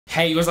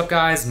Hey, what's up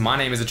guys? My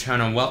name is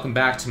Cherno and welcome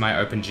back to my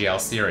OpenGL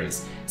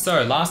series.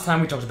 So last time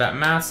we talked about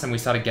maths and we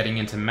started getting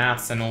into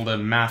maths and all the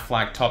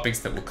math-like topics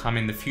that will come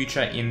in the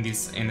future in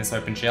this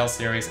OpenGL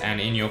series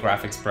and in your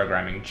graphics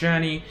programming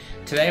journey.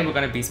 Today we're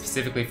going to be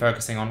specifically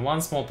focusing on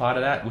one small part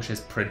of that, which is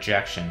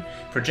projection.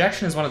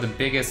 Projection is one of the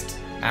biggest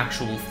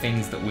actual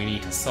things that we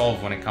need to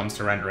solve when it comes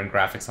to rendering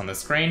graphics on the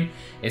screen.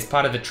 It's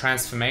part of the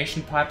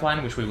transformation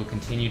pipeline, which we will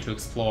continue to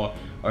explore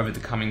over the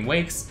coming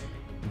weeks.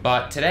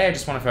 But today I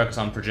just want to focus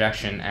on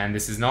projection, and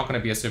this is not going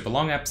to be a super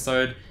long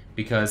episode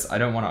because I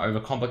don't want to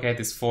overcomplicate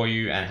this for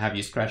you and have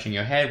you scratching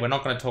your head. We're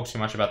not going to talk too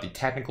much about the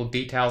technical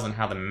details and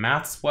how the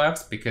maths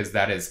works because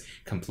that is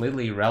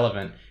completely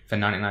irrelevant for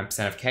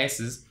 99% of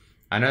cases.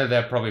 I know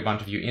there are probably a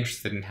bunch of you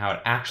interested in how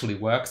it actually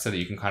works so that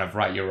you can kind of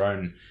write your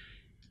own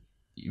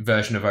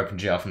version of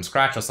OpenGL from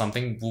scratch or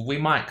something. Well, we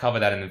might cover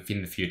that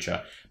in the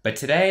future. But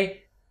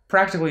today,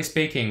 practically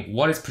speaking,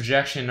 what is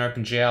projection in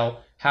OpenGL?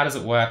 How does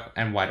it work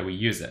and why do we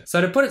use it? So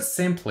to put it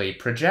simply,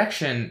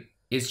 projection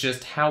is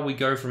just how we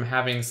go from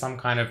having some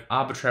kind of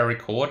arbitrary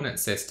coordinate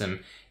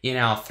system in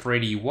our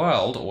 3D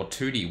world or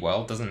 2D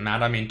world, doesn't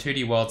matter. I mean,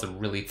 2D worlds are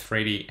really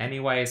 3D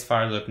anyway as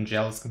far as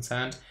OpenGL is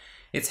concerned.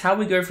 It's how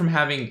we go from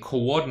having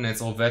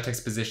coordinates or vertex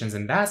positions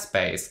in that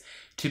space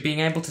to being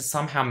able to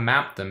somehow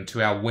map them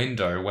to our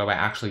window where we're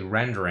actually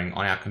rendering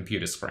on our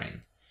computer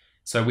screen.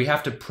 So we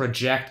have to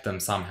project them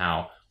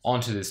somehow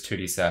onto this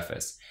 2D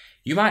surface.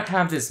 You might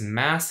have this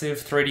massive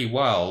 3D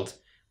world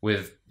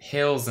with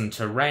hills and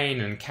terrain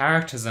and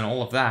characters and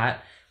all of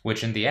that,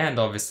 which in the end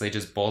obviously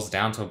just boils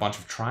down to a bunch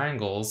of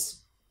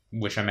triangles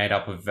which are made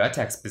up of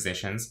vertex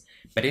positions,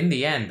 but in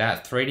the end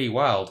that 3D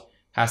world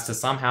has to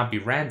somehow be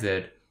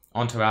rendered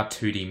onto our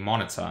 2D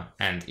monitor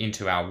and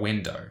into our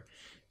window.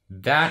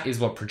 That is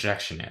what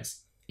projection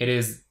is. It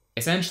is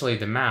essentially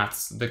the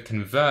maths that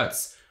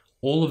converts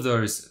all of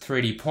those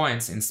 3D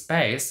points in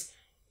space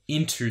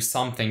into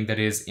something that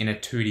is in a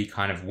 2D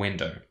kind of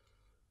window.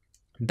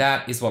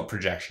 That is what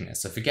projection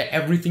is. So forget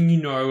everything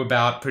you know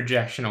about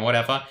projection or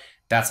whatever,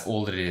 that's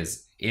all it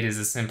is. It is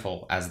as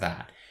simple as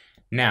that.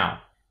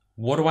 Now,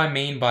 what do I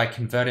mean by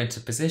convert into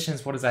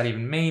positions? What does that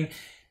even mean?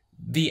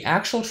 The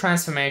actual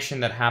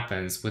transformation that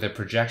happens with a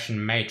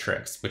projection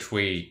matrix, which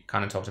we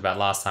kind of talked about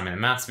last time in a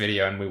maths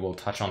video and we will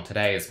touch on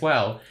today as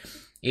well,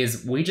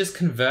 is we just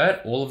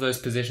convert all of those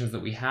positions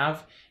that we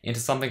have into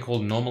something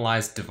called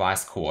normalized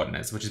device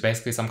coordinates, which is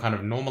basically some kind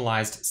of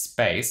normalized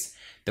space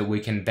that we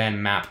can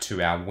then map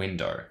to our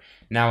window.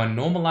 Now, a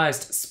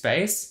normalized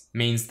space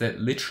means that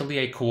literally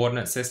a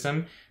coordinate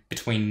system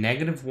between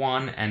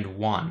 -1 and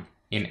 1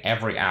 in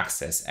every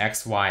axis,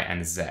 X, Y,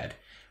 and Z,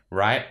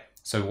 right?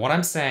 So what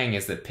I'm saying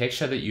is that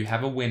picture that you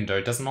have a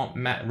window,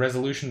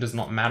 resolution does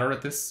not matter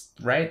at this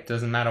rate,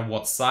 doesn't matter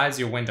what size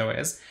your window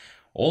is.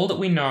 All that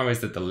we know is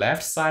that the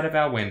left side of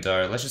our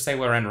window, let's just say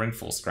we're rendering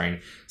full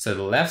screen, so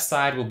the left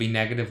side will be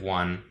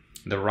 -1,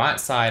 the right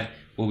side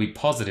will be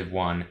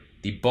 +1,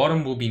 the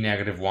bottom will be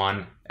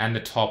 -1, and the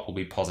top will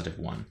be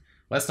 +1.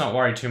 Let's not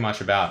worry too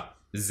much about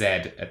Z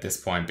at this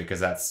point because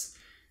that's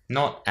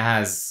not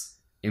as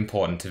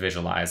important to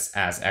visualize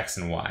as X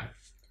and Y.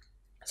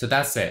 So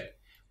that's it.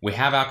 We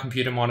have our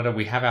computer monitor,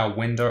 we have our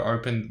window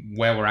open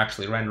where we're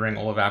actually rendering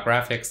all of our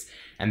graphics,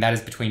 and that is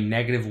between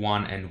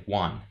 -1 and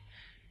 1.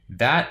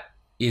 That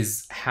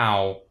is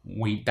how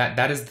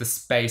that is the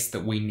space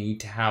that we need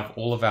to have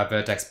all of our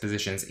vertex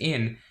positions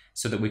in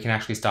so that we can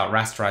actually start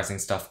rasterizing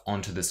stuff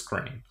onto the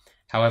screen.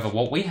 However,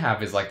 what we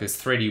have is like this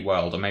 3D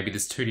world or maybe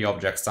this 2D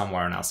object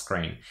somewhere on our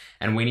screen,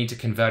 and we need to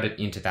convert it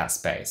into that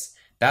space.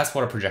 That's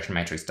what a projection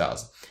matrix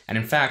does. And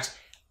in fact,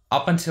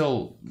 up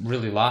until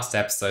really last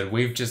episode,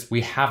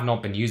 we have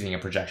not been using a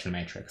projection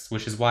matrix,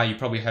 which is why you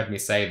probably heard me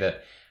say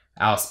that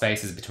our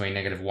space is between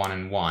 -1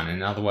 and 1.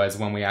 In other words,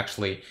 when we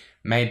actually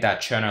made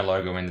that Cherno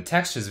logo in the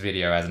textures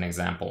video as an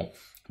example,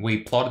 we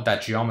plotted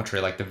that geometry,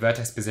 like the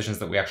vertex positions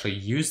that we actually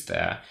used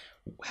there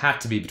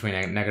had to be between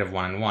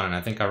 -1 and 1. And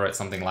I think I wrote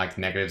something like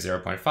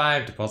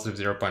 -0.5 to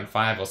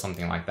 +0.5 or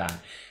something like that.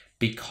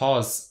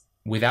 Because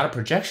without a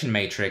projection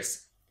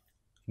matrix,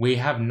 we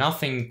have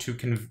nothing to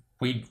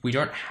we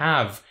don't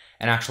have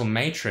an actual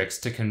matrix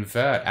to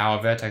convert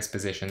our vertex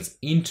positions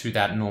into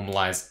that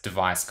normalized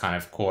device kind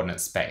of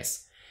coordinate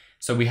space.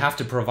 So we have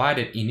to provide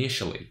it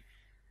initially.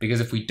 Because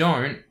if we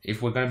don't,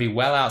 if we're going to be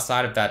well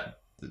outside of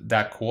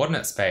that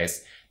coordinate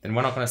space, then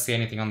we're not going to see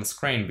anything on the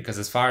screen, because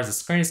as far as the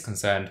screen is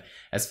concerned,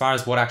 as far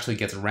as what actually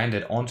gets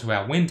rendered onto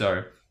our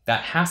window,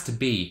 that has to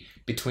be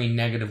between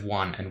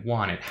 -1 and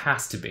 1. It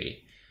has to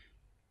be.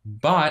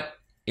 But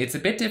it's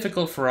a bit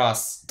difficult for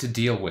us to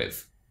deal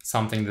with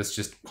something that's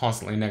just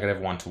constantly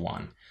 -1 to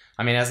 1.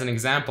 I mean, as an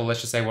example,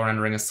 let's just say we're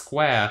rendering a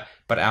square,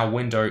 but our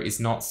window is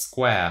not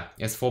square.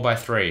 It's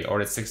 4x3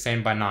 or it's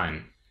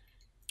 16x9.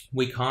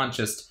 We can't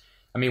just...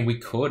 I mean, we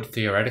could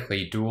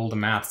theoretically do all the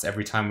maths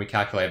every time we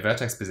calculate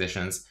vertex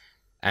positions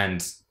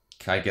and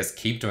I guess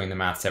keep doing the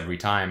maths every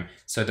time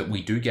so that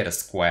we do get a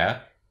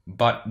square,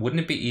 but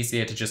wouldn't it be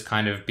easier to just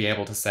kind of be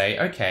able to say,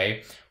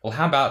 okay, well,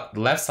 how about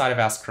the left side of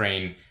our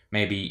screen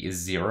maybe is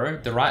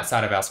 0, the right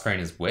side of our screen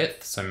is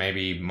width, so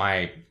maybe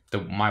my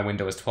my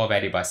window is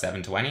 1280 by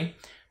 720.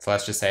 So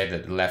let's just say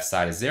that the left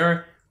side is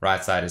 0,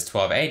 right side is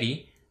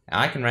 1280, and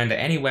I can render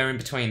anywhere in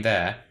between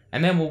there,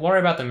 and then we'll worry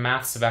about the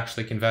maths of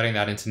actually converting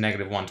that into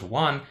 -1 to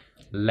 1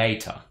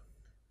 later.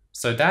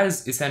 So that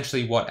is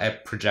essentially what a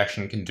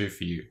projection can do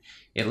for you.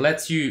 It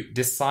lets you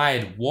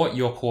decide what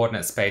your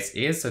coordinate space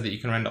is so that you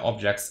can render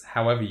objects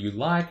however you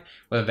like,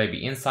 whether they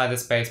be inside the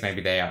space,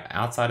 maybe they are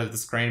outside of the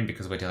screen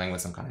because we're dealing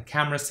with some kind of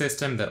camera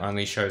system that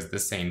only shows the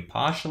scene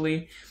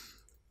partially.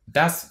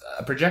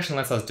 A projection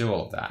lets us do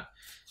all of that.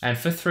 And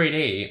for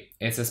 3D,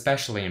 it's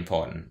especially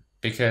important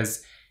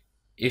because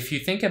if you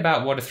think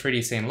about what a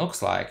 3D scene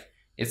looks like,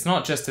 it's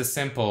not just as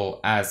simple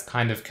as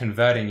kind of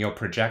converting your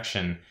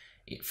projection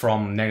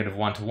from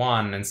 -1 to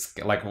 1 and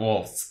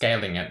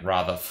scaling it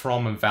rather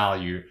from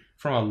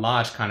a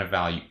large kind of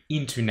value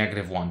into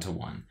 -1 to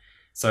 1.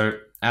 So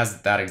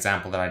as that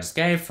example that I just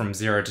gave, from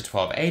 0 to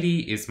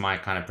 1280 is my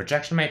kind of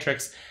projection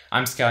matrix.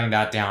 I'm scaling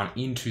that down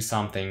into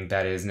something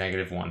that is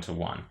 -1 to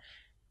 1.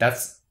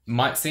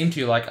 Might seem to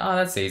you like, oh,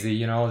 that's easy,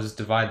 you know, I'll just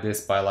divide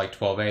this by like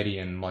 1280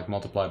 and like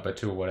multiply it by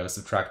 2 or whatever,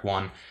 subtract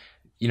 1,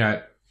 you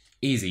know,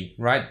 easy,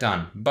 right?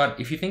 Done. But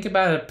if you think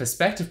about a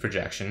perspective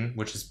projection,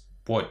 which is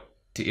what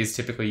is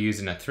typically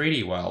used in a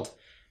 3D world,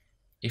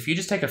 if you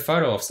just take a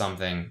photo of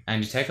something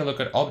and you take a look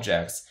at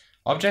objects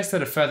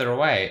that are further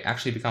away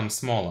actually become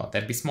smaller.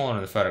 They'd be smaller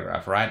in the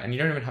photograph, right? And you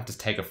don't even have to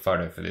take a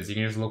photo for this. You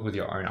can just look with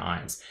your own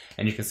eyes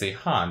and you can see,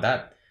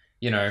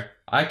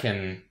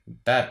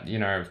 that,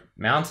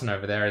 mountain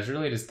over there is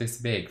really just this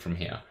big from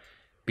here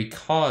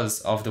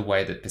because of the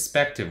way that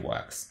perspective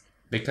works.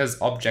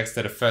 Because objects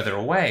that are further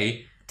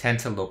away tend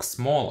to look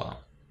smaller.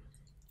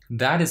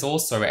 That is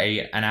also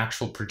an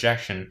actual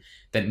projection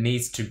that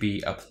needs to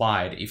be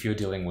applied if you're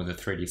dealing with a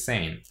 3D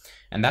scene.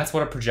 And that's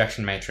what a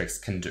projection matrix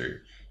can do.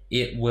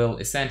 It will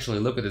essentially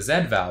look at the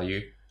Z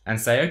value and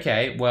say,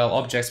 okay, well,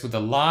 objects with a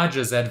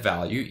larger Z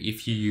value,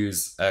 if you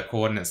use a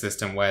coordinate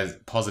system where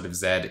positive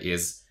Z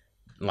is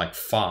like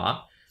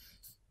far,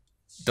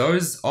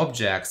 those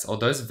objects or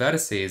those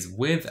vertices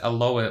with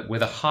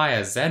a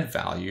higher Z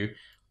value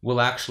will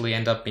actually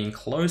end up being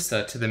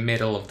closer to the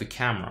middle of the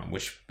camera,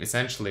 which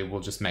essentially will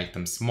just make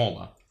them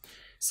smaller.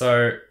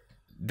 So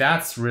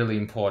that's really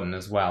important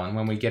as well. And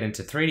when we get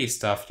into 3D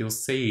stuff, you'll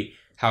see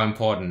how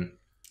important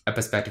a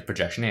perspective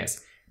projection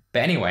is.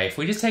 But anyway, if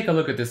we just take a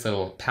look at this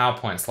little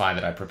PowerPoint slide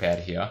that I prepared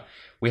here,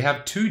 we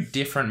have two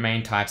different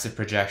main types of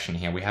projection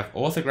here. We have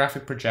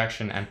orthographic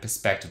projection and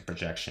perspective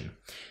projection.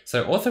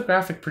 So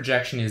orthographic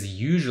projection is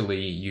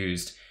usually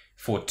used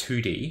for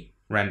 2D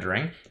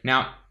rendering.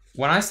 Now,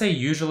 when I say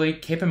usually,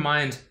 keep in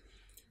mind,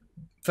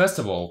 first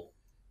of all,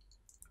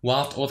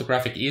 whilst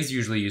orthographic is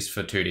usually used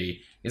for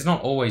 2D, it's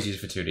not always used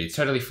for 2D. It's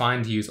totally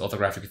fine to use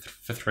orthographic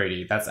for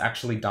 3D. That's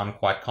actually done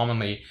quite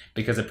commonly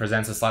because it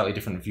presents a slightly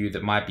different view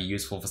that might be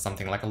useful for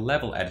something like a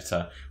level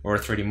editor or a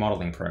 3D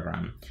modeling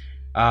program.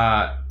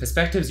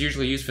 Perspective is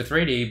usually used for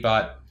 3D,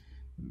 but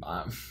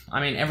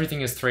everything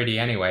is 3D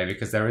anyway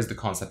because there is the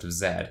concept of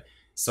Z.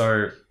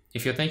 So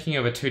if you're thinking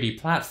of a 2D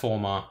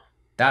platformer,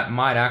 that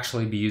might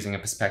actually be using a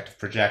perspective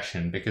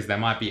projection because there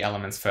might be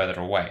elements further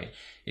away.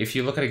 If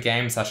you look at a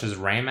game such as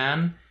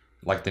Rayman,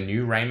 like the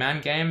new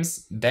Rayman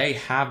games, they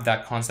have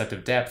that concept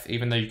of depth,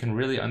 even though you can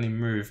really only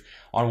move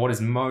on what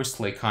is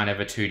mostly kind of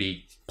a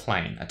 2D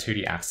plane, a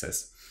 2D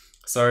axis.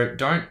 So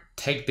don't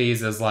take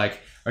these as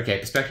like, okay,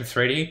 perspective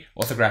 3D,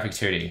 orthographic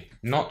 2D.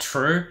 Not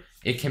true.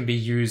 It can be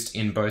used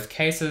in both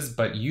cases,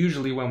 but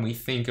usually when we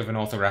think of an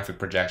orthographic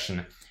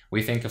projection,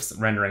 we think of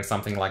rendering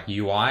something like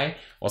UI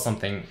or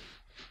something,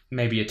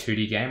 maybe a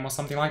 2D game or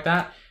something like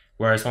that.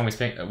 Whereas when we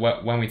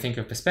think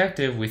of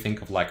perspective, we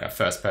think of like a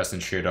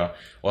first-person shooter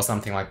or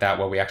something like that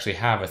where we actually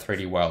have a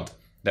 3D world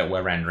that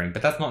we're rendering,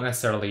 but that's not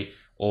necessarily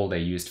all they're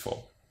used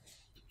for.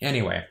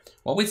 Anyway,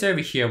 what we see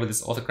over here with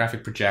this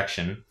orthographic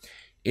projection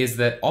is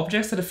that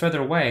objects that are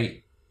further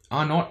away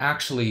are not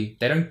actually,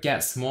 they don't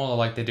get smaller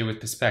like they do with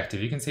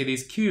perspective. You can see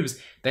these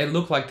cubes, they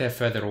look like they're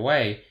further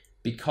away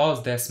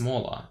because they're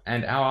smaller,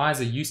 and our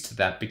eyes are used to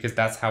that because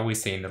that's how we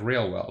see in the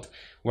real world.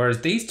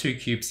 Whereas these two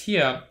cubes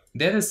here,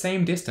 they're the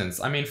same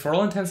distance. I mean, for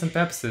all intents and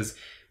purposes,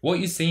 what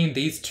you see in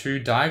these two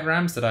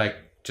diagrams that I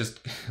just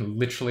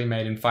literally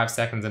made in 5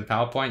 seconds in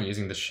PowerPoint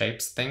using the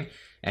shapes thing.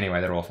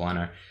 Anyway, they're awful,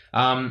 I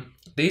know.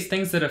 These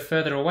things that are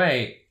further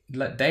away,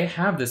 they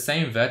have the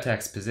same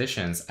vertex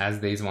positions as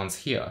these ones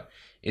here.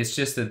 It's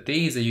just that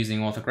these are using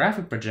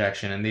orthographic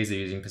projection and these are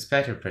using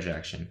perspective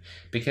projection.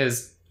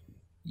 Because,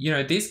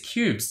 these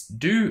cubes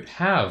do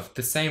have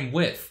the same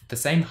width, the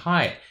same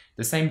height,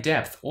 the same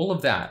depth, all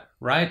of that,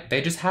 right?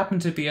 They just happen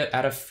to be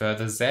at a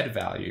further Z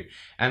value.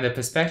 And the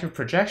perspective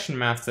projection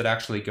maths that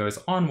actually goes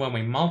on when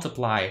we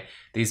multiply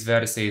these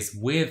vertices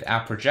with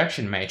our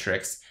projection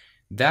matrix,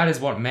 that is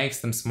what makes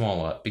them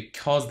smaller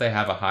because they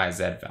have a higher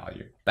Z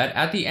value. But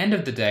at the end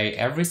of the day,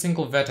 every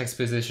single vertex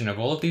position of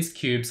all of these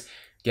cubes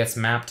gets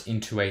mapped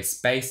into a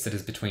space that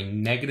is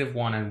between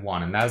 -1 and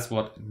 1, and that is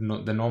what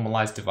the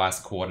normalized device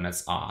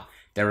coordinates are.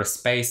 they're a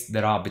space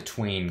that are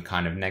between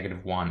kind of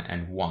 -1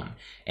 and 1.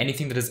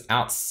 Anything that is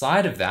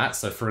outside of that,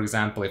 so for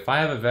example, if I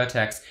have a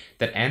vertex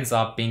that ends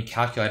up being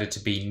calculated to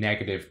be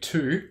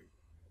 -2,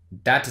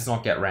 that does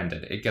not get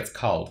rendered. It gets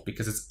culled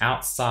because it's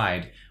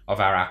outside of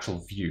our actual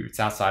view. It's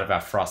outside of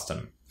our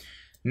frustum.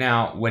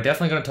 Now, we're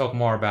definitely going to talk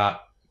more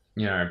about,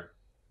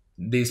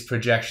 these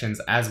projections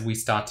as we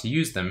start to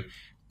use them,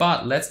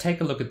 but let's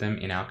take a look at them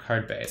in our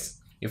code base.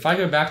 If I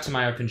go back to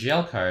my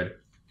OpenGL code,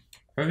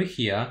 over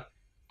here,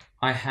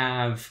 I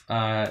have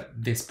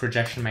this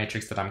projection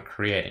matrix that I'm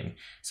creating.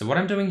 So what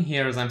I'm doing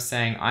here is I'm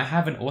saying I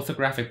have an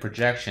orthographic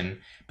projection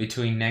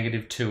between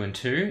 -2 and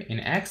 2 in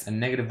X and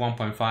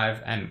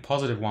 -1.5 and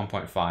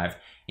 +1.5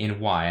 in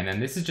Y. And then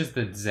this is just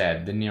the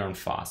Z, the near and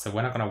far. So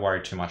we're not going to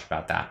worry too much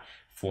about that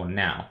for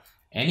now.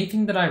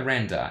 Anything that I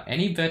render,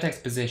 any vertex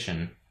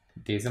position,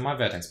 these are my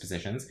vertex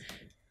positions,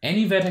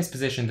 any vertex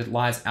position that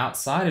lies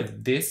outside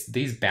of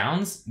these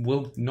bounds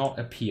will not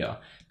appear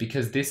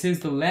because this is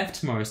the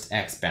leftmost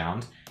X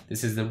bound,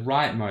 this is the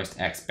rightmost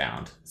X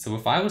bound. So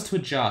if I was to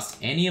adjust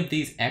any of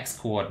these X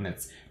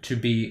coordinates to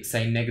be,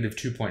 say,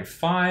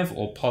 -2.5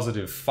 or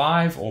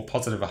 +5 or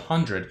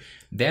 +100,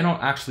 they're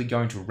not actually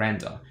going to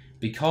render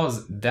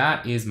because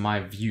that is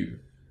my view.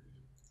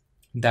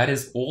 That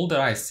is all that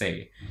I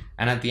see.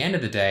 And at the end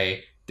of the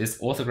day, this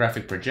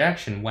orthographic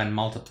projection, when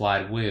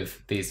multiplied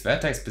with these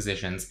vertex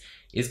positions,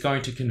 is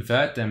going to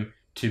convert them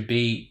to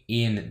be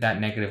in that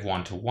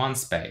 -1 to 1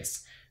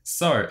 space.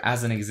 So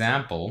as an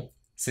example,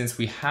 since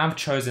we have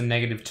chosen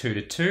 -2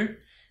 to 2,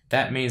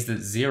 that means that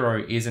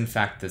 0 is in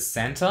fact the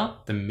center,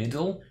 the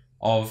middle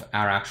of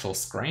our actual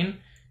screen.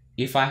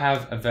 If I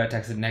have a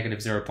vertex at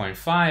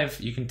 -0.5,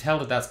 you can tell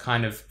that that's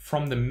kind of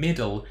from the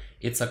middle,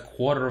 it's a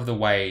quarter of the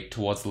way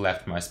towards the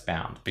leftmost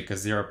bound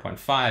because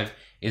 0.5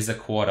 is a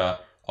quarter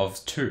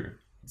of 2.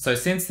 So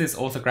since this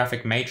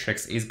orthographic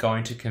matrix is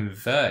going to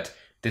convert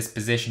this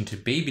position to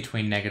be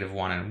between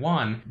 -1 and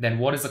 1, then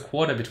what is a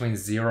quarter between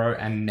 0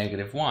 and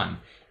 -1?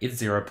 It's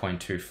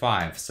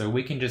 0.25. So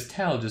we can just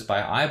tell just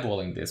by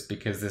eyeballing this,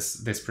 because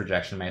this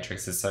projection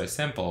matrix is so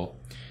simple,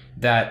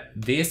 that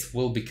this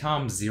will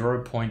become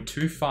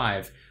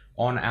 0.25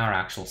 on our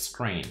actual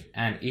screen.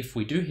 And if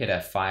we do hit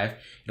F5,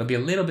 it'll be a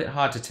little bit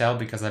hard to tell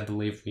because I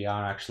believe we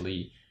are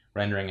actually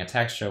rendering a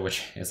texture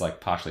which is like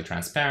partially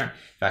transparent.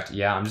 In fact,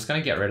 yeah, I'm just going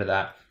to get rid of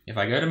that. If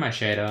I go to my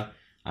shader,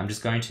 I'm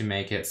just going to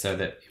make it so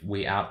that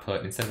we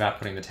output, instead of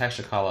outputting the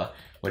texture color,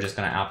 we're just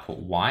going to output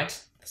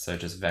white. So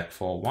just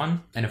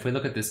vec41. And if we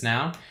look at this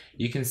now,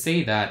 you can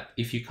see that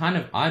if you kind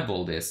of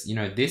eyeball this,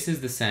 this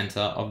is the center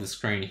of the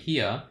screen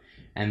here.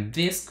 And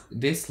this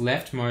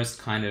leftmost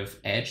kind of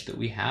edge that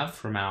we have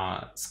from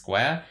our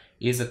square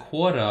is a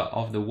quarter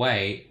of the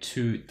way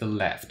to the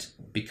left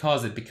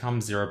because it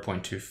becomes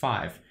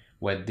 0.25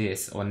 where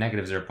this, or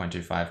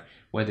 -0.25,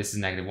 where this is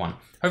 -1.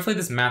 Hopefully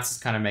this maths is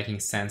kind of making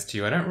sense to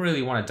you. I don't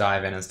really want to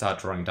dive in and start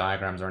drawing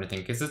diagrams or anything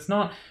because it's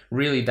not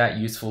really that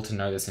useful to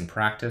know this in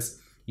practice.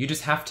 You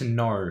just have to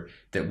know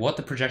that what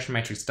the projection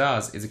matrix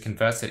does is it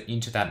converts it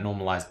into that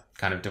normalized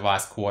kind of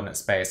device coordinate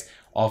space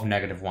of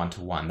 -1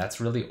 to 1. That's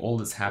really all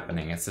that's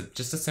happening. It's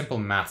just a simple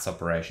maths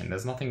operation.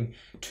 There's nothing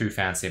too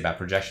fancy about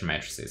projection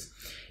matrices.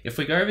 If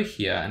we go over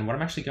here, and what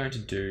I'm actually going to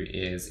do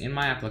is, in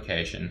my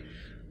application,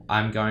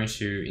 I'm going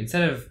to,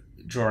 instead of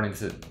drawing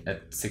this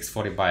at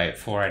 640 by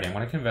 480, I'm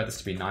going to convert this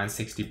to be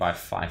 960 by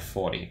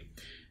 540.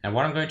 And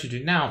what I'm going to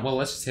do now, well,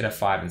 let's just hit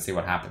F5 and see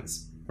what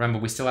happens. Remember,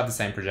 we still have the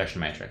same projection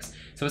matrix.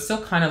 So it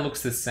still kind of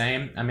looks the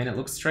same. I mean, it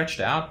looks stretched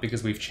out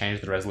because we've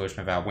changed the resolution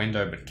of our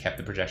window, but kept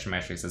the projection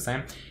matrix the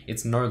same.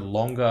 It's no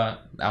longer,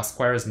 our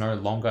square is no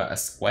longer a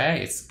square,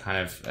 it's kind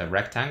of a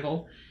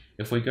rectangle.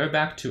 If we go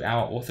back to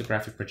our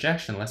orthographic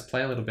projection, let's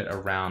play a little bit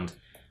around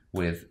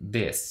with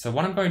this. So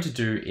what I'm going to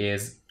do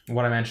is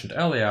what I mentioned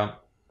earlier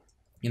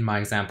in my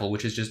example,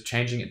 which is just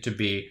changing it to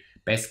be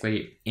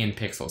basically in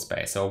pixel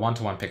space, so a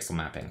 1-to-1 pixel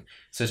mapping.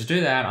 So to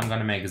do that, I'm going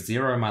to make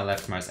 0 my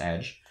leftmost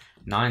edge,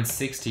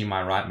 960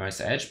 my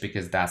rightmost edge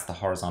because that's the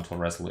horizontal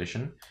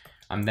resolution.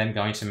 I'm then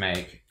going to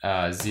make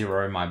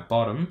 0 my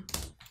bottom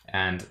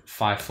and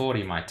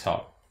 540 my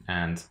top.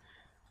 And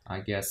I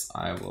guess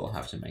I will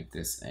have to make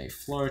this a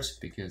float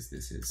because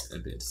this is a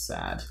bit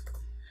sad.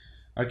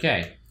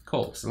 Okay,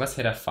 cool. So let's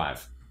hit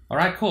F5. All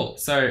right, cool.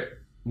 So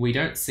we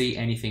don't see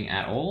anything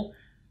at all.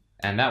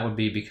 And that would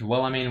be because,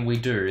 well, I mean, we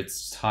do.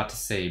 It's just hard to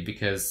see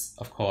because,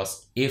 of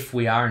course, if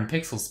we are in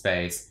pixel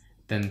space,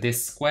 then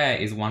this square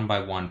is 1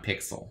 by 1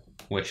 pixel,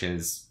 which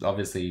is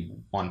obviously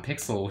 1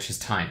 pixel, which is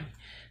tiny.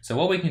 So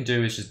what we can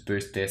do is just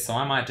boost this. So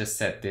I might just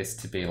set this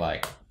to be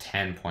like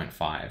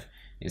 10.5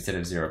 instead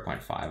of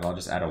 0.5. I'll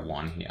just add a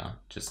 1 here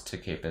just to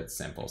keep it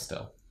simple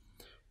still.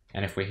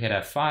 And if we hit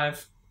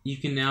F5, you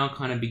can now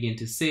kind of begin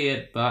to see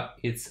it, but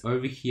it's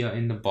over here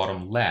in the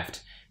bottom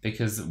left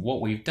because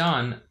what we've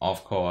done,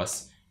 of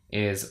course,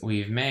 is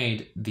we've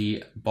made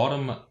the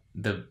bottom,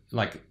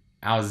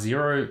 our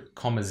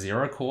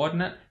 0,0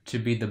 coordinate to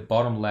be the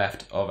bottom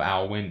left of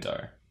our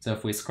window. So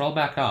if we scroll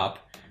back up,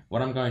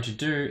 what I'm going to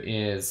do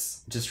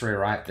is just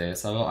rewrite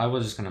this. I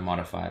was just going to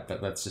modify it,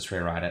 but let's just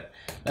rewrite it.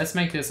 Let's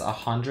make this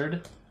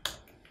 100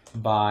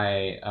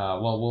 by,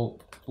 well,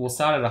 we'll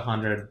start at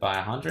 100 by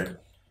 100.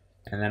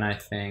 And then I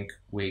think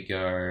we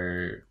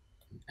go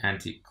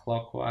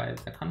anti-clockwise.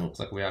 It kind of looks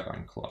like we are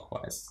going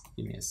clockwise.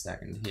 Give me a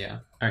second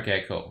here.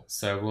 Okay, cool.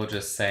 So we'll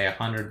just say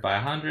 100 by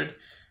 100.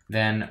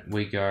 Then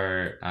we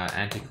go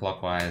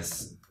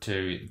anti-clockwise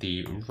to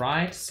the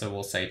right. So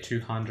we'll say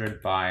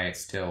 200 by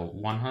still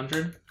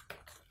 100.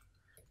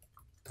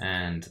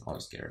 And I'll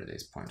just get rid of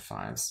these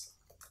 0.5s.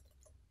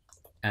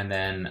 And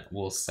then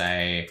we'll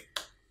say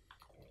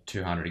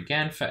 200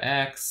 again for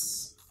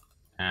X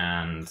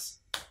and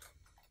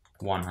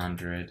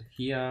 100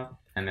 here.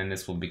 And then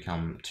this will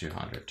become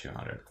 200,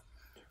 200.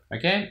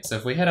 Okay, so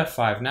if we hit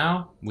F5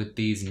 now with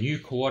these new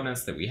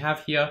coordinates that we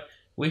have here,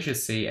 we should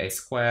see a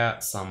square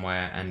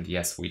somewhere, and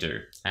yes, we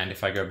do. And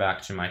if I go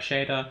back to my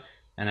shader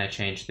and I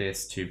change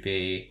this to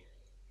be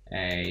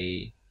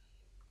our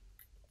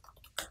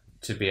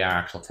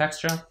actual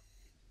texture,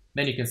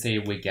 then you can see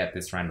we get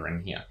this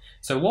rendering here.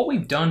 So what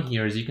we've done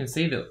here is you can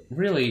see that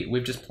really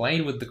we've just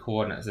played with the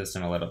coordinate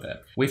system a little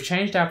bit. We've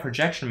changed our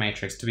projection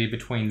matrix to be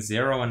between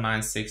 0 and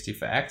 960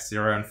 for X,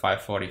 0 and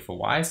 540 for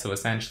Y. So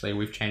essentially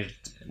we've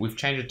changed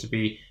it to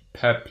be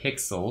per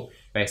pixel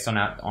based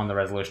on the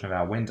resolution of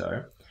our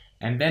window.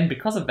 And then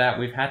because of that,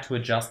 we've had to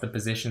adjust the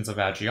positions of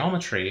our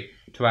geometry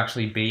to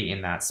actually be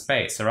in that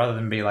space. So rather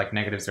than be like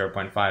negative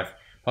 0.5,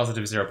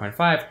 positive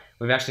 0.5,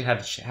 we've actually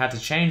had to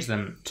change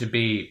them to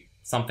be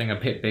something a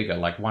bit bigger,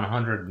 like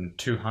 100 and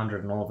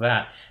 200 and all of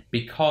that,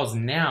 because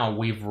now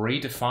we've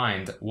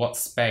redefined what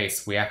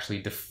space we actually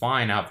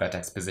define our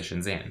vertex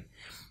positions in.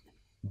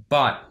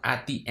 But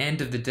at the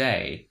end of the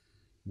day,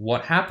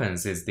 what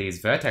happens is these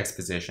vertex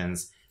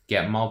positions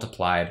get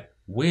multiplied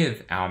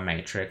with our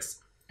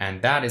matrix,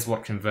 and that is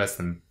what converts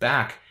them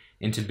back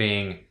into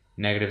being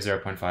negative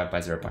 0.5 by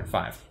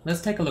 0.5.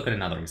 Let's take a look at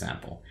another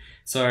example.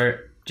 So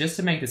just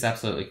to make this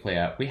absolutely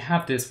clear, we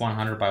have this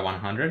 100 by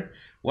 100.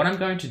 What I'm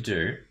going to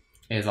do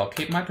is I'll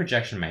keep my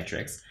projection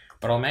matrix,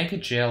 but I'll make a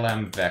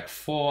GLM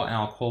vec4 and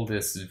I'll call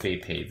this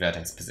VP,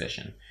 vertex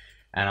position.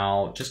 And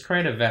I'll just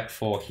create a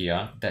vec4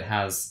 here that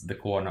has the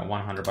coordinate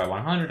 100 by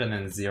 100 and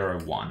then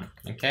 0, 1.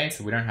 Okay,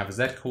 so we don't have a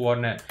Z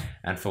coordinate,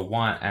 and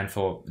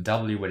for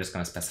W we're just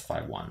going to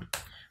specify 1.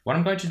 What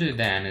I'm going to do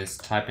then is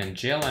type in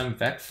GLM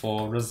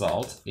vec4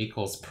 result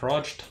equals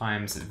proj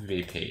times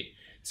VP.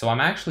 So I'm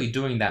actually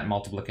doing that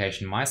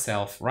multiplication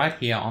myself right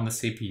here on the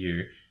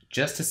CPU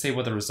just to see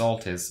what the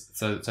result is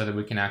so that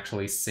we can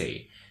actually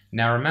see.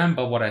 Now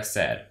remember what I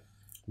said.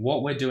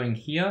 What we're doing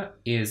here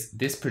is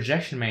this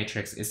projection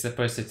matrix is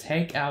supposed to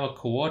take our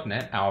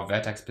coordinate, our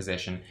vertex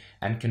position,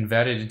 and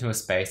convert it into a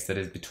space that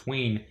is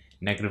between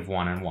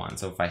 -1 and 1.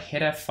 So if I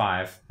hit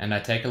F5 and I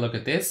take a look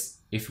at this,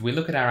 if we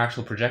look at our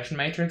actual projection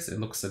matrix, it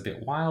looks a bit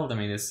wild. I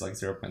mean, it's like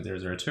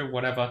 0.002,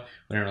 whatever.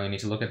 We don't really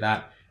need to look at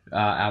that.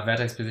 Our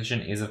vertex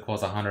position is, of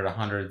course, 100,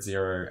 100,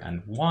 0,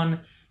 and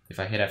 1. If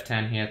I hit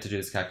F10 here to do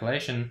this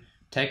calculation,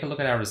 take a look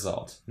at our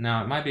result.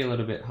 Now, it might be a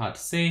little bit hard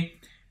to see.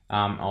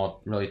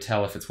 I'll really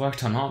tell if it's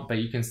worked or not, but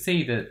you can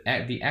see that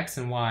the X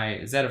and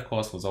Y, Z, of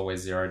course, was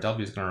always 0.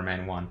 W is going to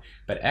remain 1.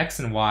 But X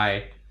and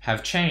Y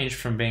have changed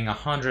from being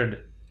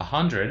 100,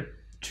 100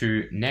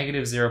 to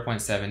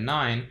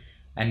 -0.79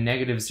 and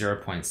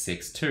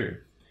 -0.62.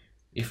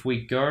 If we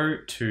go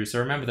to, so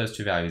remember those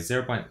two values,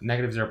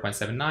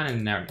 -0.79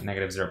 and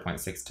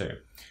 -0.62.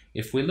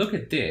 If we look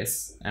at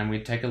this and we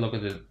take a look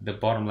at the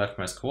bottom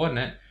leftmost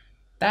coordinate,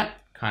 that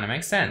kind of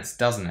makes sense,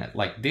 doesn't it?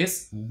 Like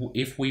this,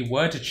 if we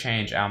were to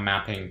change our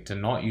mapping to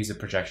not use a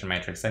projection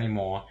matrix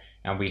anymore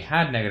and we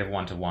had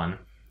 -1 to 1,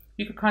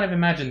 you could kind of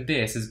imagine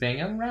this as being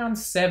around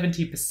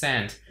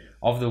 70%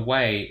 of the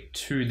way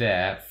to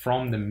there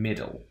from the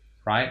middle,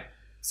 right?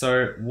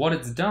 So what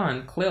it's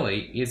done,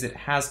 clearly, is it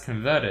has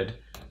converted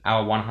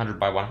our 100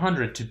 by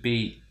 100 to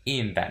be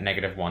in that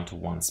 -1 to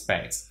 1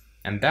 space.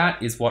 And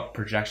that is what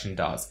projection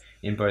does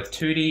in both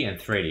 2D and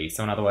 3D.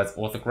 So in other words,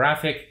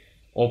 orthographic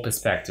or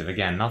perspective.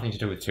 Again, nothing to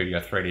do with 2D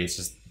or 3D, it's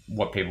just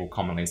what people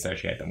commonly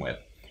associate them with.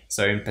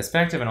 So in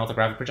perspective and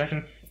orthographic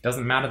projection, it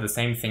doesn't matter, the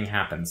same thing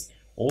happens.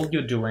 All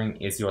you're doing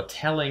is you're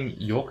telling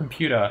your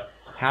computer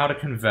how to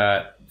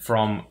convert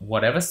from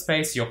whatever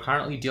space you're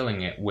currently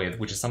dealing with,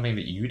 which is something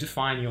that you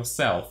define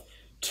yourself,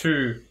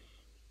 to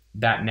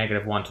that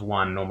 -1 to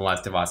 1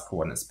 normalized device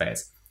coordinate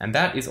space. And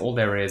that is all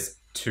there is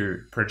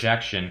to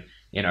projection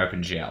in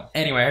OpenGL.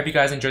 Anyway, I hope you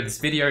guys enjoyed this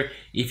video.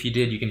 If you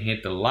did, you can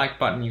hit the like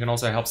button. You can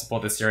also help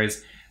support this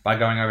series by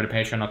going over to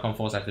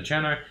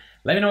patreon.com/Cherno.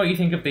 Let me know what you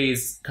think of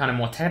these kind of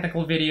more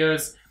technical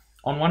videos.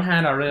 On one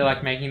hand, I really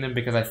like making them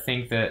because I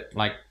think that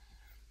like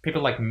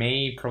people like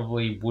me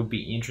probably would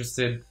be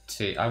interested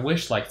to, I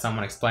wish like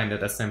someone explained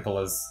it as simple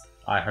as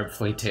I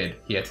hopefully did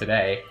here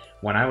today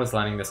when I was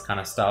learning this kind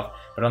of stuff.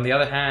 But on the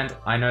other hand,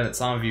 I know that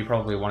some of you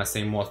probably want to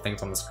see more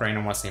things on the screen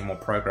and want to see more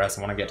progress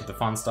and want to get to the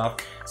fun stuff.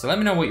 So let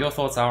me know what your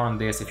thoughts are on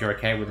this, if you're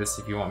okay with this,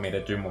 if you want me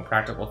to do more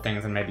practical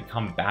things and maybe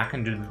come back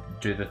and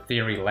do the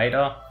theory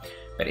later.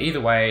 But either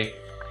way,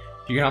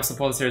 you can help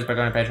support the series by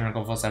going to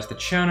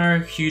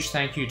patreon.com/Cherno. Huge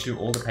thank you to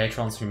all the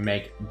patrons who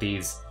make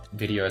these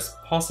videos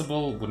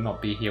possible. Would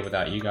not be here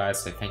without you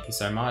guys, so thank you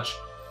so much.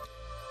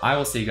 I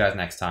will see you guys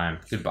next time.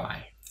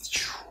 Goodbye.